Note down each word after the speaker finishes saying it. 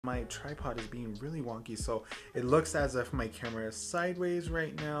My tripod is being really wonky, so it looks as if my camera is sideways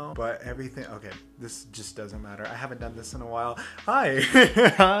right now, but everything, okay, this just doesn't matter. I haven't done this in a while. Hi.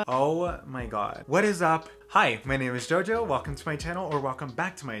 Oh my god. What is up? Hi, my name is Jojo. Welcome to my channel, or welcome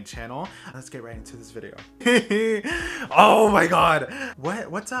back to my channel. Let's get right into this video. Oh my god.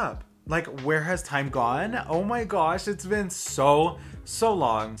 What's up? Like, where has time gone? Oh my gosh, it's been so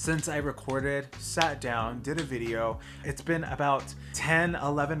long since I recorded, sat down, did a video. It's been about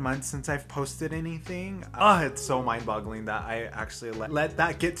 10-11 months since I've posted anything. It's so mind-boggling that I actually let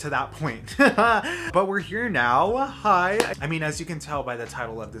that get to that point. But we're here now. Hi. I mean, as you can tell by the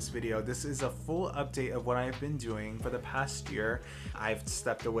title of this video, this is a full update of what I've been doing for the past year. I've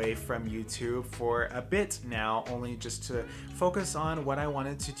stepped away from YouTube for a bit now, only just to focus on what I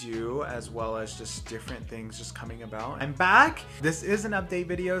wanted to do, as well as just different things just coming about. I'm back. This is an update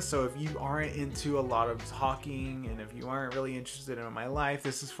video, so if you aren't into a lot of talking and if you aren't really interested in my life,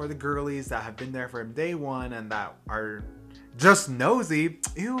 this is for the girlies that have been there from day one and that are just nosy.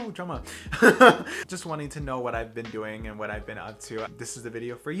 Ew, drama. Just wanting to know what I've been doing and what I've been up to. This is the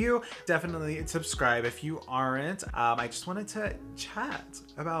video for you. Definitely subscribe if you aren't. I just wanted to chat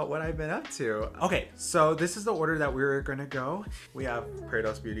about what I've been up to. Okay, so this is the order that we're gonna go. We have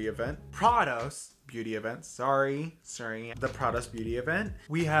Prados Beauty Event. Prados Beauty Event, sorry. The Prados Beauty Event.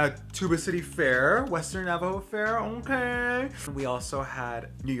 We had Tuba City Fair, Western Navajo Fair, okay. We also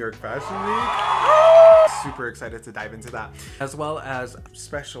had New York Fashion Week. Super excited to dive into that. As well as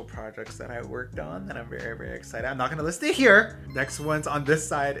special projects that I worked on that I'm very excited. I'm not gonna list it here. Next ones on this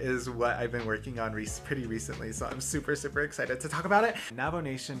side is what I've been working on pretty recently, so I'm super excited to talk about it. Navajo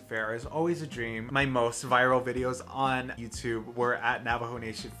Nation Fair is always a dream. My most viral videos on YouTube were at Navajo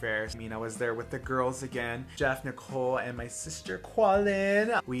Nation Fair. I mean, I was there with the girls again, Jeff, Nicole, and my sister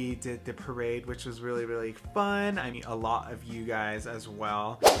Qualin. We did the parade, which was really fun. I mean, a lot of you guys as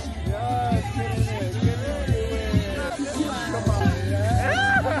well.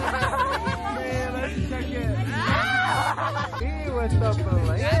 What's up, I'm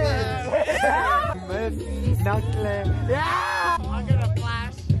gonna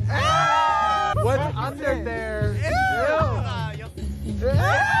flash. What's under there?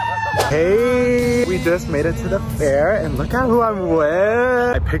 Hey, we just made it to the fair and look at who I'm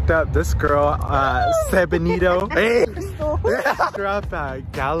with. I picked up this girl, Sebenito. Hey, drop by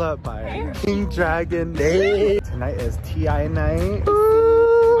Gallop by King Dragon. Hey, tonight is TI night.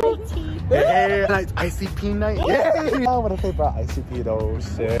 Hey, tonight's ICP night. Yay! Oh, what if they brought ICP though?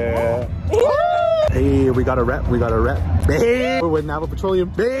 Shit. Hey, we got a rep. Hey, we're with Navajo Petroleum.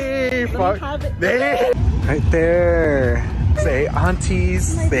 Hey, fuck. Hey, right there. Say aunties,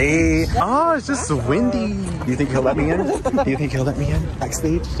 say, oh, it's just windy. Do you think he'll let me in?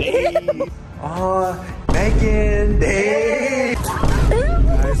 Backstage? Hey. Oh, Megan, hey.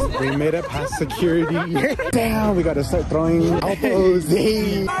 Guys, we made it past security. Damn, we gotta start throwing elbows.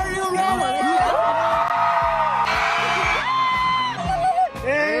 Hey.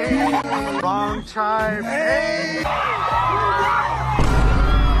 Hey. Long time. Hey.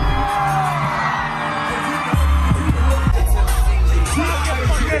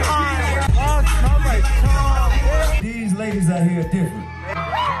 These ladies out here are different.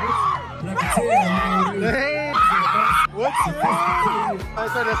 I can tell, man. Hey, what's up? I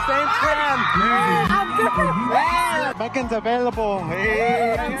said the same plan. I'm different. Hey, Megan's available.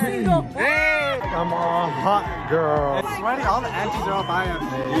 Hey, I'm single. Hey, I'm a hot girl. It's sweaty. All the aunties are all by us.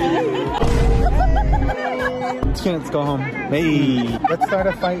 Let's go home. Hey, let's start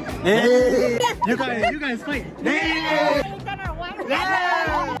a fight. Hey, you guys fight. Hey.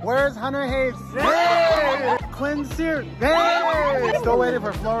 Yeah. Where's Hunter Hayes? Hey. Quinn Sear. Hey. Still waiting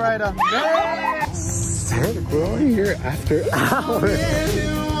for Florida. Hey. Sick, we're here after hours.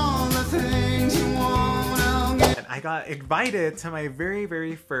 And I got invited to my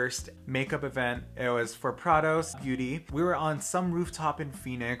very first makeup event. It was for Prados Beauty. We were on some rooftop in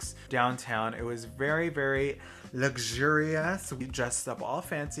Phoenix, downtown. It was very luxurious. We dressed up all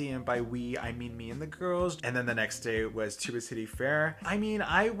fancy, and by we, I mean me and the girls. And then the next day was Tuba City Fair. I mean,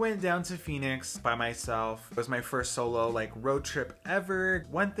 I went down to Phoenix by myself. It was my first solo like road trip ever.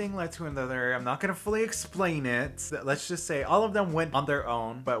 One thing led to another. I'm not gonna fully explain it. Let's just say all of them went on their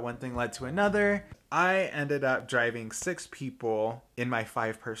own, but one thing led to another. I ended up driving 6 people in my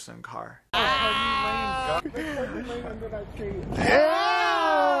 5-person car.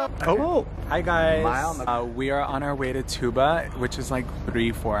 Oh, hi guys. We are on our way to Tuba, which is like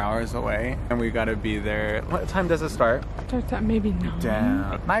 3-4 hours away, and we gotta be there. What time does it start? Starts at maybe 9.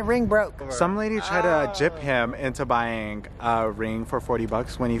 Damn. My ring broke. Some lady tried to gyp him into buying a ring for 40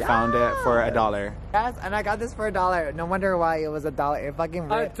 bucks when he found it for $1. Yes, and I got this for $1. No wonder why it was $1. It fucking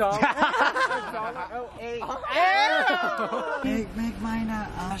ripped. Make mine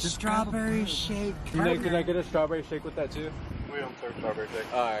a strawberry shake. Can I get a strawberry shake with that too? We don't serve strawberry shake.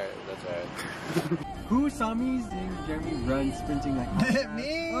 Alright, that's alright. Who saw me seeing Jeremy run sprinting like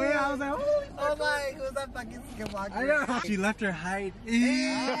Me? Oh yeah, I was like, Oh my, who's that fucking skinwalker? I know. She left her hide.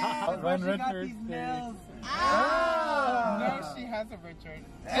 Run, She got Richard. these nails. No, she has a Richard.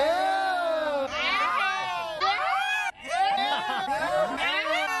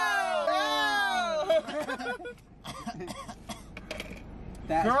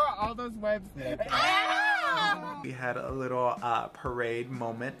 Girl, all those webs. We had a little parade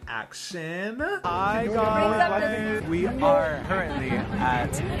moment action. Hi guys, we are currently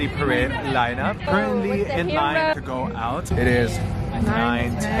at the parade lineup. Currently in line to go out. It is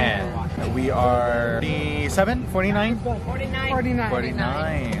 9:10. We are 47, 49?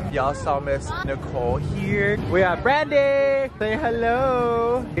 49. Y'all saw Miss Nicole here. We have Brandy. Say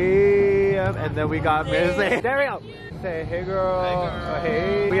hello. Hey, and then we got Miss. There we go. Say hey girl.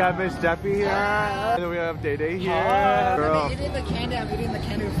 Hey. We have Miss Jeffy here. And then we have Day Day here. Girl. I'm eating the candy. I'm eating the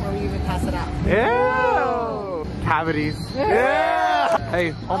candy before we even pass it out. Ew. Cavities. Yeah.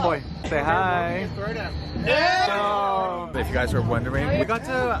 Hey, homeboy. Say hi. If you guys were wondering, we got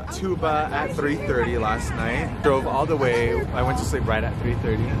to Tuba at 3:30 last night. Drove all the way. I went to sleep right at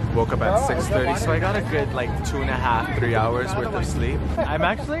 3:30. Woke up at 6:30. So I got a good like 2.5, 3 hours worth of sleep. I'm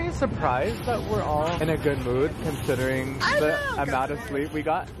actually surprised that we're all in a good mood considering the amount of sleep we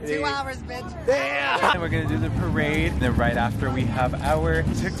got. 2 hours, bitch. Yeah. And we're gonna do the parade. And then right after we have our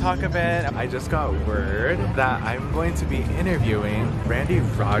TikTok event. I just got word that I'm going to be interviewing Randy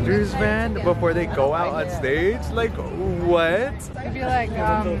Rogers' band before they go out on stage. Like what? I'd be like,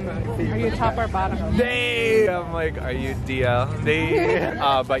 are you top or bottom? I'm like, are you DL?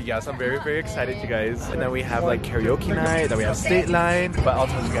 But yes, I'm very, very excited, you guys. And then we have like karaoke night, then we have state line, but I'll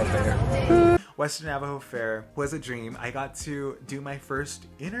tell you guys later. Western Navajo Fair was a dream. I got to do my first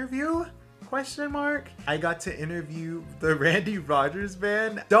interview? Question mark. I got to interview the Randy Rogers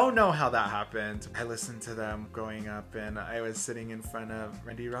band. Don't know how that happened. I listened to them growing up and I was sitting in front of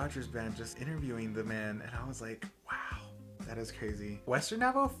Randy Rogers band just interviewing the man and I was like, wow, that is crazy. Western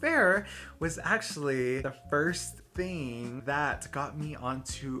Navajo Fair was actually the first thing that got me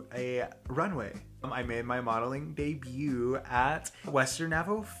onto a runway. I made my modeling debut at Western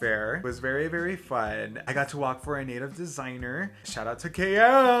Navajo Fair. It was very, very fun. I got to walk for a native designer. Shout out to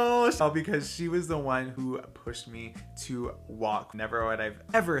KL because she was the one who pushed me to walk. Never would I've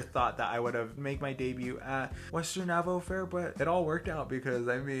ever thought that I would have made my debut at Western Navajo Fair, but it all worked out because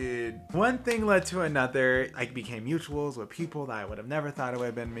I mean, one thing led to another. I became mutuals with people that I would have never thought I would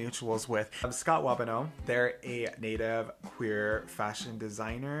have been mutuals with. Scott Wabano, they're a native queer fashion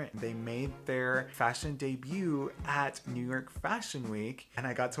designer. They made their fashion debut at New York Fashion Week and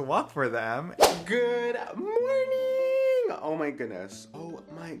I got to walk for them. Good morning! Oh my goodness. Oh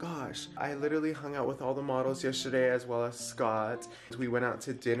my gosh. I literally hung out with all the models yesterday as well as Scott. We went out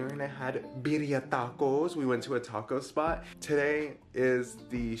to dinner and I had birria tacos. We went to a taco spot. Today is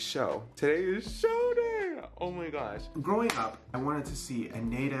the show. Today is show day! Oh my gosh. Growing up, I wanted to see a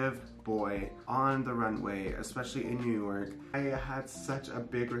native boy on the runway, especially in New York. I had such a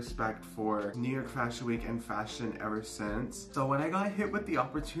big respect for New York Fashion Week and fashion ever since. So when I got hit with the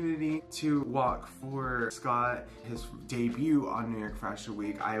opportunity to walk for Scott, his debut on New York Fashion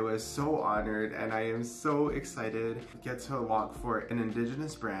Week, I was so honored and I am so excited to get to walk for an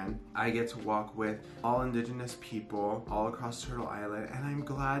indigenous brand. I get to walk with all indigenous people all across Turtle Island and I'm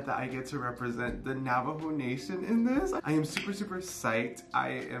glad that I get to represent the Navajo Nation in this. I am super, super psyched. I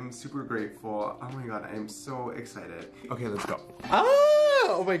am super grateful. Oh my god, I am so excited. Okay, let's go.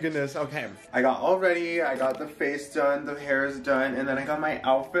 Oh my goodness. Okay, I got all ready. I got the face done, the hair is done, and then I got my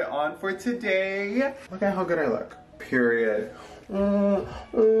outfit on for today. Look at how good I look. Period.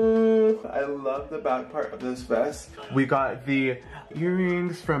 I love the back part of this vest. We got the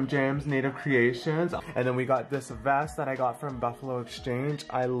earrings from Jam's Native Creations, and then we got this vest that I got from Buffalo Exchange.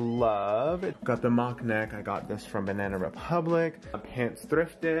 I love it. Got the mock neck. I got this from Banana Republic. Pants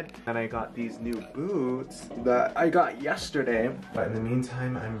thrifted, and I got these new boots that I got yesterday. But in the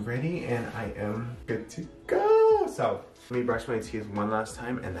meantime, I'm ready and I am good to go. So Let me brush my teeth one last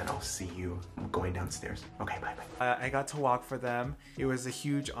time and then I'll see you going downstairs. Okay, bye bye. I got to walk for them. It was a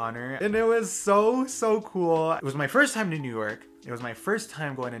huge honor and it was so cool. It was my first time to New York. It was my first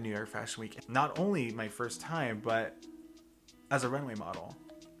time going to New York Fashion Week. Not only my first time, but as a runway model.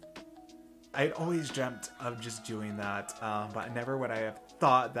 I'd always dreamt of just doing that, but never would I have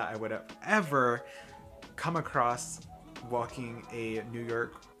thought that I would have ever come across walking a New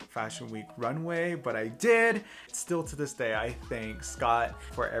York Fashion Week runway, but I did. Still to this day, I thank Scott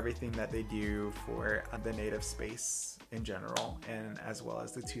for everything that they do for the native space in general, and as well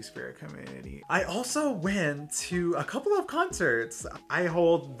as the Two-Spirit community. I also went to a couple of concerts. I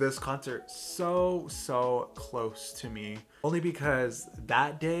hold this concert so close to me, only because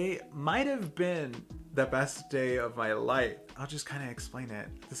that day might have been the best day of my life. I'll just kind of explain it.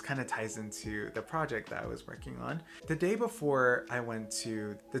 This kind of ties into the project that I was working on. The day before I went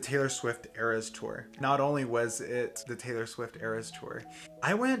to the Taylor Swift Eras Tour. Not only was it the Taylor Swift Eras Tour,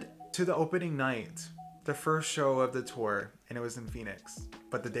 I went to the opening night, the first show of the tour, and it was in Phoenix.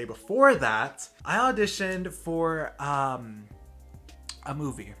 But the day before that, I auditioned for a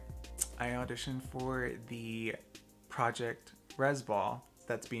movie. I auditioned for the project REZ Ball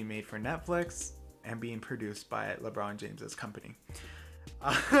that's being made for Netflix and being produced by LeBron James's company.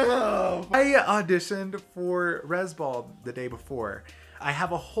 I auditioned for REZ Ball the day before. I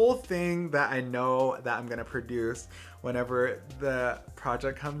have a whole thing that I know that I'm gonna produce whenever the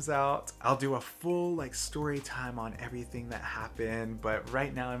project comes out. I'll do a full like story time on everything that happened, but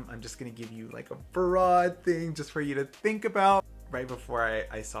right now I'm just gonna give you like a broad thing just for you to think about. Right before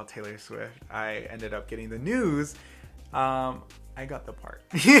I saw Taylor Swift, I ended up getting the news. I got the part.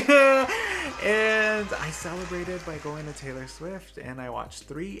 And I celebrated by going to Taylor Swift, and I watched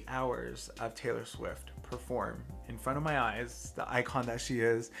 3 hours of Taylor Swift perform in front of my eyes, the icon that she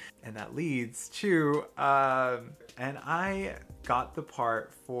is, and that leads to, and I got the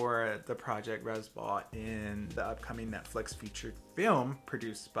part for the project REZ Ball in the upcoming Netflix featured film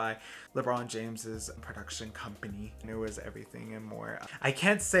produced by LeBron James's production company. And it was everything and more. I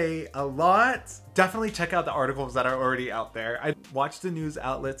can't say a lot. Definitely check out the articles that are already out there. I watched the news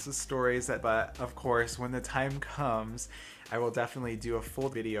outlets, the stories, but of course, when the time comes, I will definitely do a full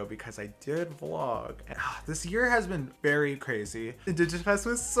video because I did vlog. And, this year has been very crazy. Digifest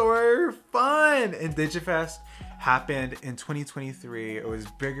was so fun, and Digifest happened in 2023. It was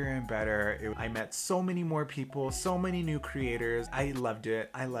bigger and better. I met so many more people, so many new creators. I loved it.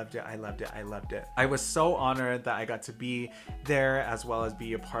 I loved it. I loved it. I loved it. I was so honored that I got to be there as well as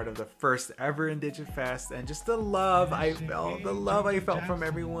be a part of the first ever Indigifest, and just the love I felt from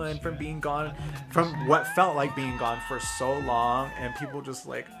everyone, from being gone, from what felt like being gone for so long, and people just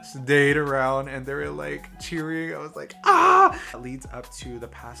like stayed around and they were like cheering. I was like, ah! That leads up to the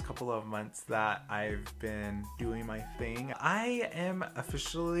past couple of months that I've been doing my thing. I am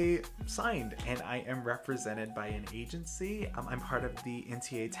officially signed and I am represented by an agency. I'm part of the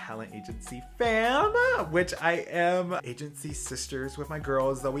NTA Talent Agency fam, which I am agency sisters with my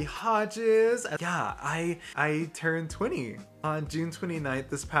girl Zoe Hodges. Yeah, I turned 20. On June 29th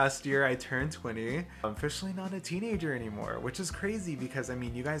this past year, I turned 20. I'm officially not a teenager anymore, which is crazy because I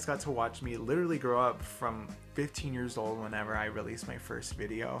mean, you guys got to watch me literally grow up from 15 years old whenever I released my first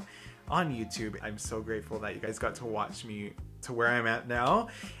video on YouTube. I'm so grateful that you guys got to watch me to where I'm at now.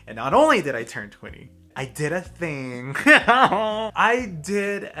 And not only did I turn 20, I did a thing. I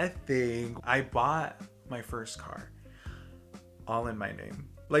did a thing. I bought my first car all in my name.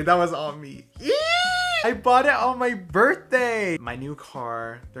 Like, that was all me. I bought it on my birthday. My new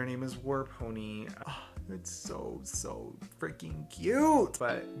car, their name is War Pony. Oh, it's so freaking cute.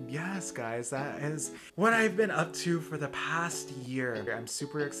 But yes, guys, that is what I've been up to for the past year. I'm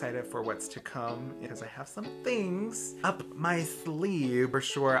super excited for what's to come because I have some things up my sleeve. For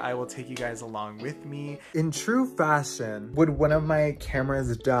sure, I will take you guys along with me. In true fashion, would one of my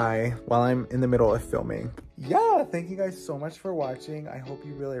cameras die while I'm in the middle of filming? Yeah, thank you guys so much for watching. I hope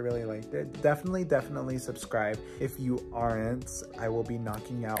you really liked it. Definitely subscribe if you aren't. I will be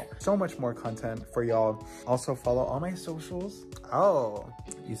knocking out so much more content for y'all. Also follow all my socials. Oh,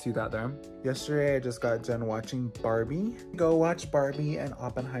 you see that there? Yesterday I just got done watching Barbie. Go watch Barbie and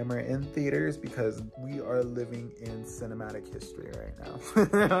Oppenheimer in theaters because we are living in cinematic history right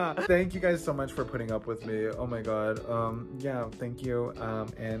now. Thank you guys so much for putting up with me. Oh my god. Yeah, thank you.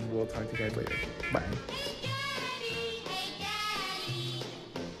 And we'll talk to you guys later. Bye.